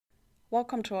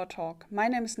Welcome to our talk. My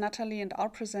name is Natalie and I'll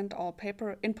present our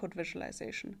paper Input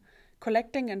Visualization,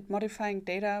 Collecting and Modifying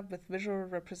Data with Visual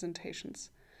Representations.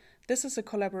 This is a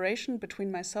collaboration between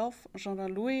myself,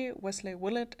 Jean Louis, Wesley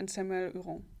Willett and Samuel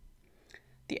Huron.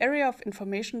 The area of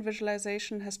information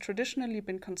visualization has traditionally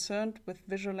been concerned with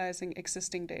visualizing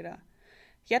existing data.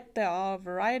 Yet there are a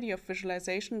variety of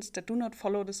visualizations that do not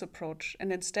follow this approach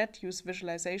and instead use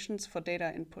visualizations for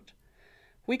data input.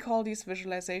 We call these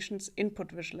visualizations input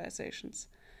visualizations,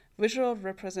 visual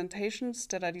representations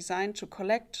that are designed to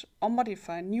collect or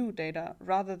modify new data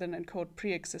rather than encode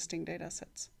pre-existing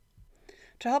datasets.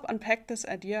 To help unpack this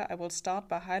idea, I will start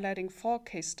by highlighting 4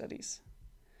 case studies.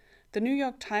 The New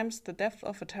York Times' The Death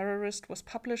of a Terrorist was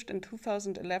published in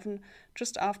 2011,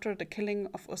 just after the killing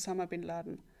of Osama bin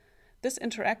Laden. This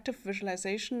interactive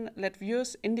visualization let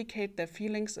viewers indicate their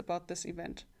feelings about this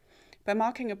event by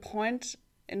marking a point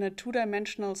in a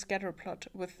 2-dimensional scatter plot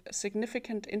with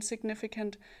significant,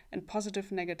 insignificant, and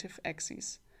positive-negative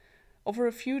axes. Over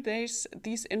a few days,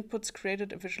 these inputs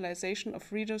created a visualization of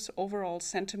readers' overall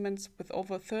sentiments with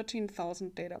over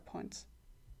 13,000 data points.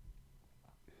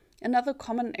 Another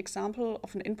common example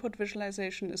of an input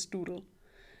visualization is Doodle.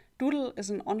 Doodle is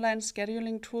an online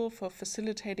scheduling tool for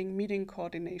facilitating meeting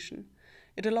coordination.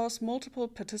 It allows multiple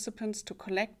participants to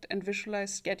collect and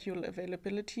visualize schedule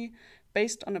availability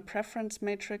based on a preference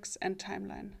matrix and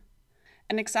timeline.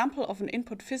 An example of an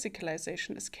input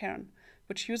physicalization is Cairn,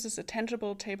 which uses a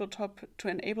tangible tabletop to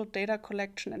enable data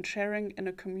collection and sharing in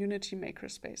a community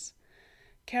makerspace.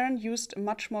 Cairn used a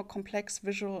much more complex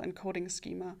visual encoding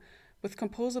schema with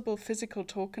composable physical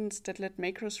tokens that let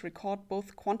makers record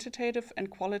both quantitative and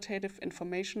qualitative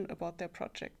information about their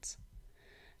projects.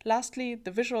 Lastly,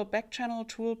 the visual backchannel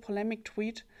tool Polemic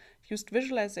Tweet used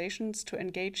visualizations to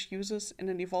engage users in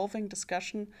an evolving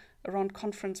discussion around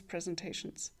conference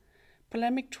presentations.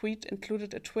 Polemic Tweet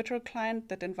included a Twitter client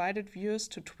that invited viewers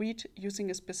to tweet using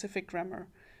a specific grammar,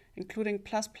 including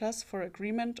 ++ for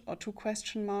agreement or 2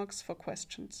 question marks for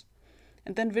questions,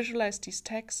 and then visualized these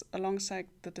tags alongside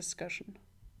the discussion.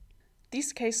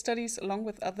 These case studies, along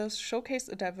with others, showcase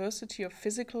a diversity of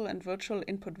physical and virtual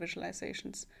input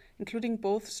visualizations, including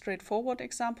both straightforward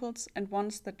examples and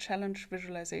ones that challenge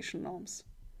visualization norms.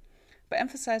 By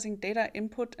emphasizing data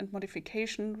input and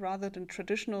modification rather than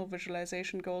traditional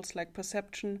visualization goals like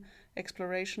perception,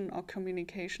 exploration, or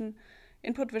communication,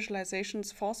 input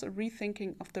visualizations force a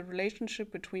rethinking of the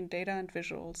relationship between data and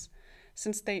visuals,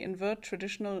 since they invert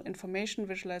traditional information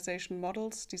visualization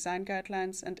models, design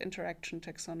guidelines, and interaction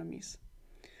taxonomies.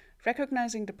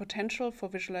 Recognizing the potential for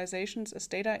visualizations as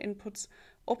data inputs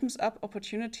opens up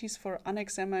opportunities for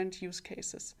unexamined use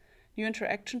cases, new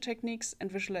interaction techniques,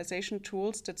 and visualization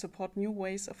tools that support new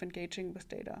ways of engaging with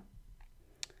data.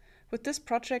 With this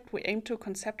project, we aim to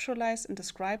conceptualize and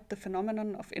describe the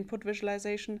phenomenon of input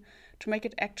visualization to make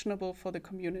it actionable for the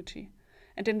community,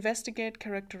 and investigate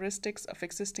characteristics of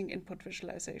existing input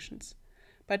visualizations.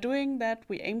 By doing that,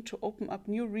 we aim to open up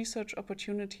new research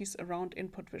opportunities around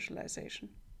input visualization.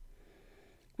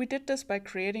 We did this by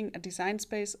creating a design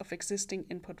space of existing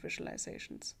input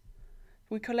visualizations.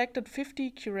 We collected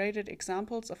 50 curated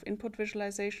examples of input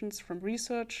visualizations from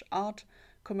research, art,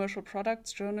 commercial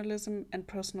products, journalism, and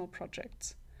personal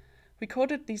projects. We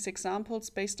coded these examples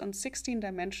based on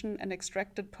 16-dimension and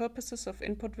extracted purposes of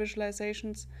input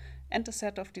visualizations and a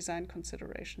set of design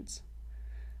considerations.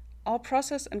 Our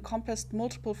process encompassed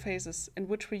multiple phases in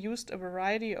which we used a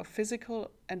variety of physical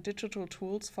and digital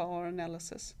tools for our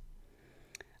analysis.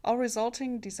 Our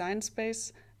resulting design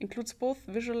space includes both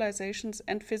visualizations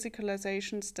and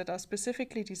physicalizations that are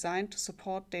specifically designed to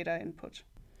support data input.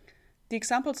 The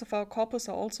examples of our corpus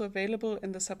are also available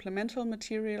in the supplemental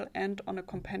material and on a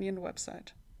companion website.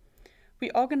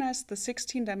 We organized the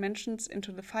 16 dimensions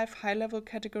into the 5 high-level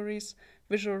categories: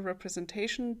 visual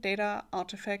representation, data,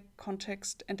 artifact,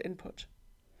 context, and input.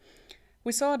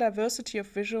 We saw a diversity of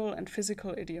visual and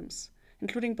physical idioms,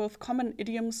 including both common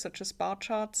idioms such as bar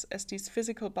charts, as these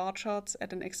physical bar charts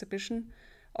at an exhibition,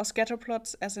 or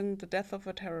scatterplots as in The Death of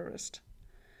a Terrorist.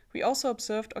 We also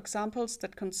observed examples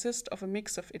that consist of a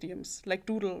mix of idioms, like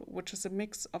Doodle, which is a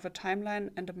mix of a timeline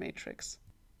and a matrix,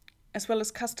 as well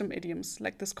as custom idioms,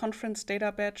 like this conference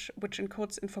data badge, which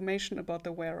encodes information about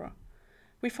the wearer.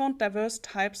 We found diverse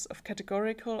types of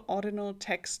categorical, ordinal,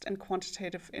 text, and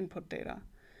quantitative input data.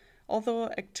 Although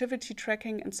activity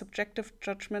tracking and subjective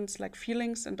judgments like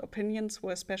feelings and opinions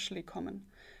were especially common.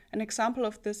 An example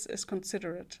of this is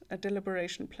Considerate, a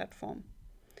deliberation platform.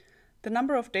 The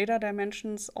number of data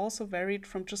dimensions also varied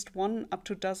from just 1 up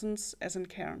to dozens, as in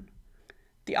Cairn.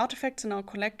 The artifacts in our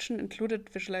collection included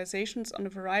visualizations on a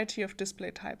variety of display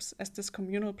types, as this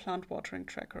communal plant watering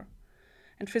tracker.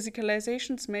 and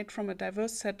physicalizations made from a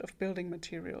diverse set of building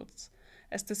materials,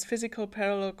 as this physical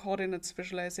parallel coordinates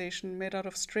visualization made out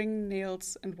of string,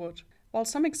 nails, and wood. While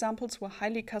some examples were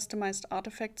highly customized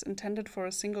artifacts intended for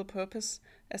a single purpose,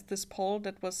 as this pole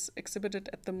that was exhibited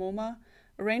at the MoMA,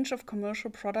 a range of commercial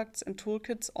products and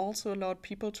toolkits also allowed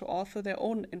people to author their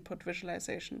own input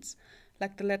visualizations,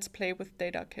 like the Let's Play with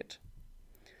Data kit.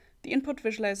 The input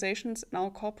visualizations in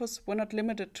our corpus were not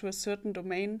limited to a certain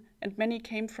domain, and many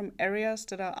came from areas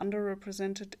that are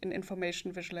underrepresented in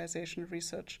information visualization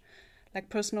research,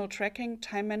 like personal tracking,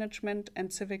 time management,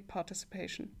 and civic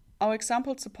participation. Our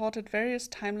examples supported various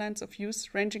timelines of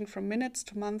use ranging from minutes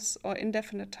to months or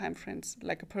indefinite timeframes,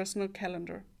 like a personal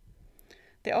calendar.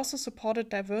 They also supported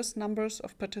diverse numbers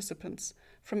of participants,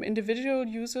 from individual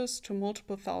users to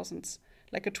multiple thousands,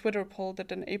 like a Twitter poll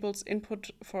that enables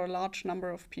input for a large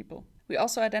number of people. We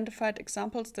also identified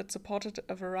examples that supported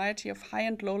a variety of high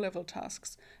and low-level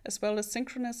tasks, as well as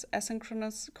synchronous,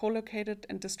 asynchronous, co-located,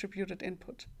 and distributed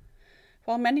input.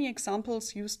 While many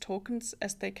examples use tokens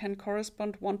as they can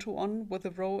correspond one-to-one with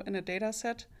a row in a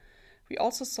dataset, we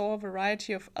also saw a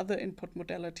variety of other input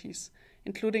modalities,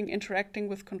 including interacting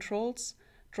with controls,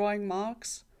 drawing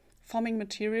marks, forming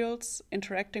materials,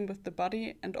 interacting with the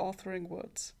body, and authoring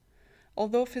words.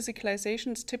 Although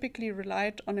physicalizations typically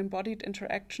relied on embodied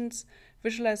interactions,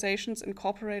 visualizations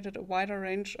incorporated a wider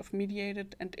range of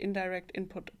mediated and indirect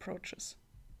input approaches.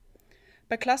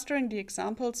 By clustering the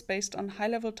examples based on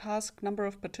high-level task, number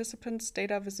of participants,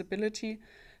 data visibility,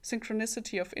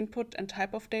 synchronicity of input, and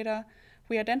type of data,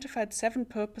 we identified 7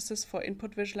 purposes for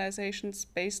input visualizations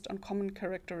based on common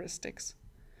characteristics.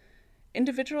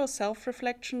 Individual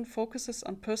self-reflection focuses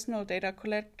on personal data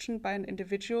collection by an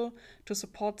individual to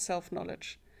support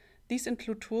self-knowledge. These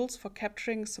include tools for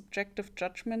capturing subjective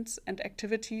judgments and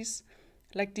activities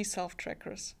like these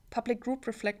self-trackers. Public group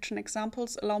reflection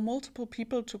examples allow multiple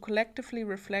people to collectively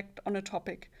reflect on a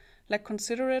topic, like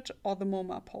Consider It or the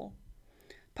MoMA poll.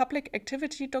 Public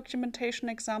activity documentation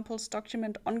examples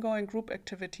document ongoing group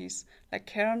activities, like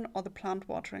Karen or the plant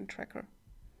watering tracker.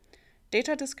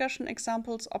 Data discussion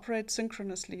examples operate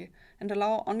synchronously and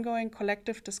allow ongoing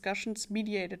collective discussions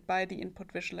mediated by the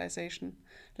input visualization,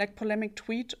 like polemic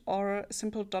tweet or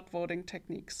simple dot voting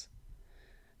techniques.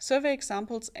 Survey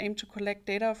examples aim to collect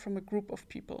data from a group of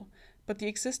people, but the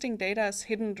existing data is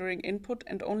hidden during input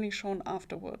and only shown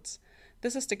afterwards.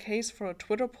 This is the case for a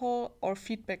Twitter poll or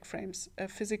feedback frames, a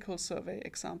physical survey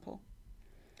example.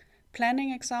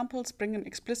 Planning examples bring an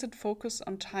explicit focus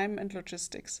on time and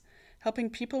logistics, helping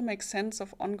people make sense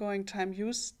of ongoing time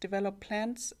use, develop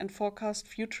plans, and forecast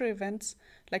future events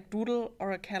like Doodle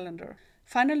or a calendar.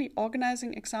 Finally,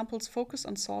 organizing examples focus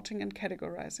on sorting and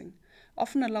categorizing,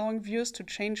 often allowing viewers to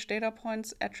change data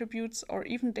points, attributes, or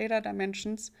even data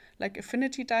dimensions like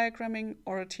affinity diagramming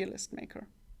or a tier list maker.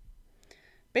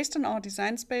 Based on our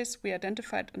design space, we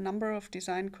identified a number of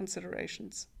design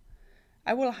considerations.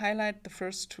 I will highlight the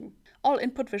first 2. All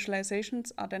input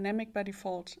visualizations are dynamic by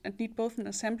default and need both an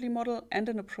assembly model and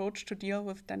an approach to deal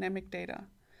with dynamic data.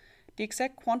 The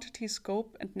exact quantity,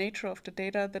 scope, and nature of the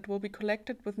data that will be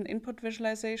collected with an input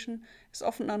visualization is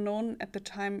often unknown at the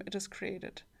time it is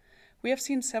created. We have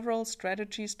seen several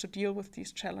strategies to deal with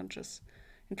these challenges,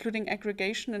 including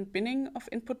aggregation and binning of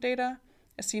input data,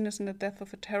 as seen as in the death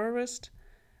of a terrorist,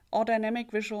 or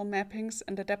dynamic visual mappings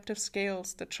and adaptive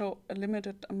scales that show a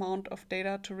limited amount of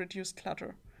data to reduce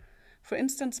clutter. For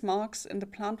instance, marks in the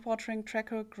plant watering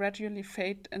tracker gradually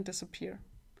fade and disappear.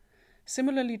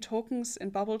 Similarly, tokens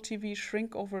in Bubble TV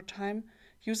shrink over time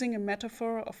using a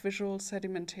metaphor of visual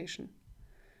sedimentation.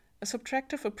 A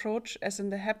subtractive approach, as in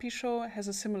the Happy Show, has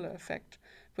a similar effect,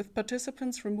 with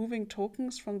participants removing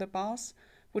tokens from the bars,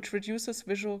 which reduces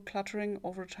visual cluttering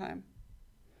over time.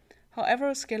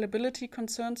 However, scalability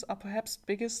concerns are perhaps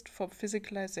biggest for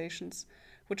physicalizations,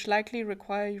 which likely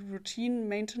require routine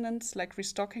maintenance like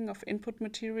restocking of input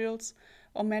materials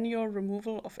or manual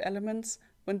removal of elements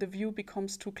when the view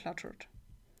becomes too cluttered.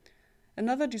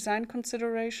 Another design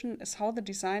consideration is how the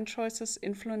design choices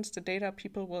influence the data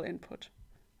people will input.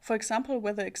 For example,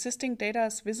 whether existing data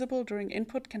is visible during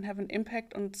input can have an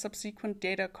impact on subsequent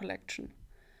data collection.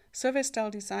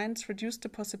 Survey-style designs reduce the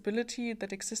possibility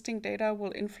that existing data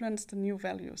will influence the new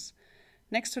values.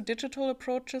 Next to digital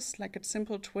approaches, like a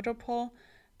simple Twitter poll,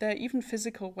 there are even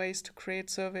physical ways to create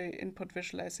survey input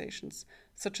visualizations,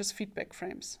 such as feedback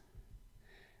frames.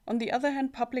 On the other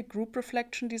hand, public group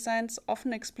reflection designs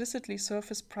often explicitly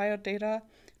surface prior data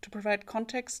to provide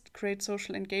context, create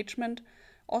social engagement,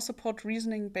 or support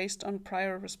reasoning based on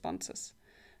prior responses.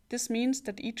 This means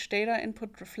that each data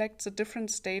input reflects a different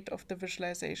state of the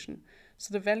visualization,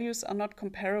 so the values are not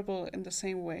comparable in the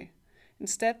same way.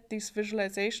 Instead, these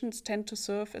visualizations tend to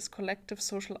serve as collective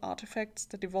social artifacts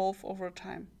that evolve over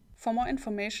time. For more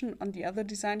information on the other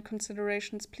design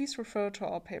considerations, please refer to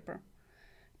our paper.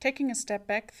 Taking a step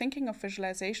back, thinking of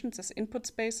visualizations as input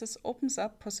spaces opens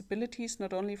up possibilities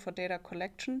not only for data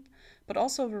collection, but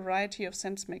also a variety of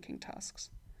sense-making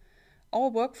tasks. Our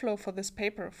workflow for this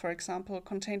paper, for example,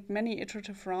 contained many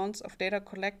iterative rounds of data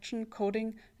collection,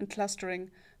 coding, and clustering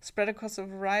spread across a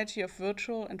variety of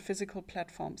virtual and physical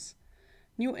platforms.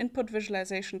 New input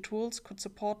visualization tools could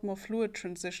support more fluid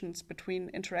transitions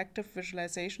between interactive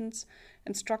visualizations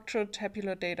and structured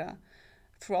tabular data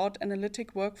throughout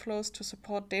analytic workflows to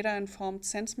support data-informed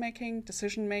sense-making,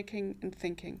 decision-making, and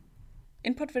thinking.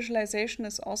 Input visualization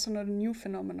is also not a new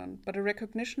phenomenon, but a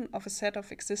recognition of a set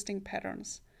of existing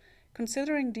patterns.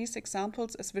 Considering these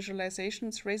examples as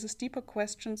visualizations raises deeper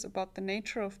questions about the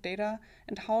nature of data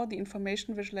and how the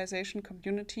information visualization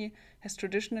community has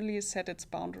traditionally set its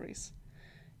boundaries.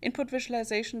 Input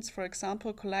visualizations, for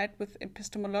example, collide with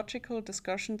epistemological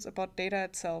discussions about data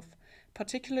itself,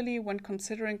 particularly when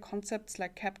considering concepts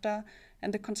like CAPDA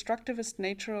and the constructivist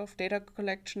nature of data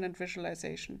collection and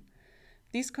visualization.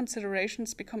 These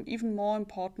considerations become even more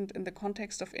important in the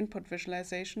context of input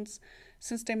visualizations,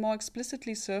 since they more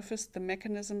explicitly surface the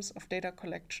mechanisms of data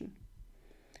collection.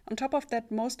 On top of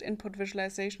that, most input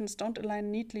visualizations don't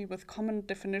align neatly with common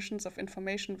definitions of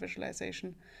information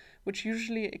visualization, which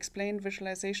usually explain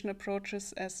visualization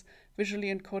approaches as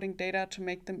visually encoding data to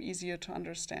make them easier to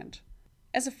understand.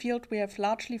 As a field, we have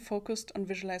largely focused on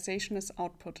visualization as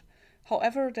output.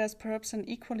 However, there's perhaps an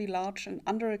equally large and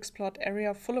underexplored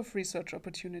area full of research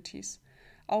opportunities.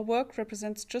 Our work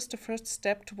represents just the first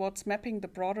step towards mapping the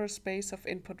broader space of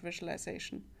input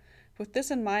visualization. With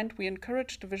this in mind, we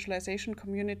encourage the visualization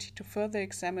community to further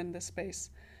examine this space,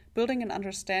 building an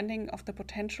understanding of the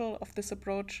potential of this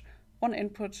approach one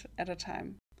input at a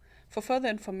time. For further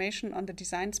information on the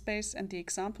design space and the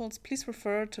examples, please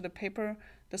refer to the paper,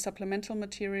 the supplemental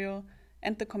material,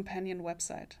 and the companion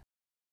website.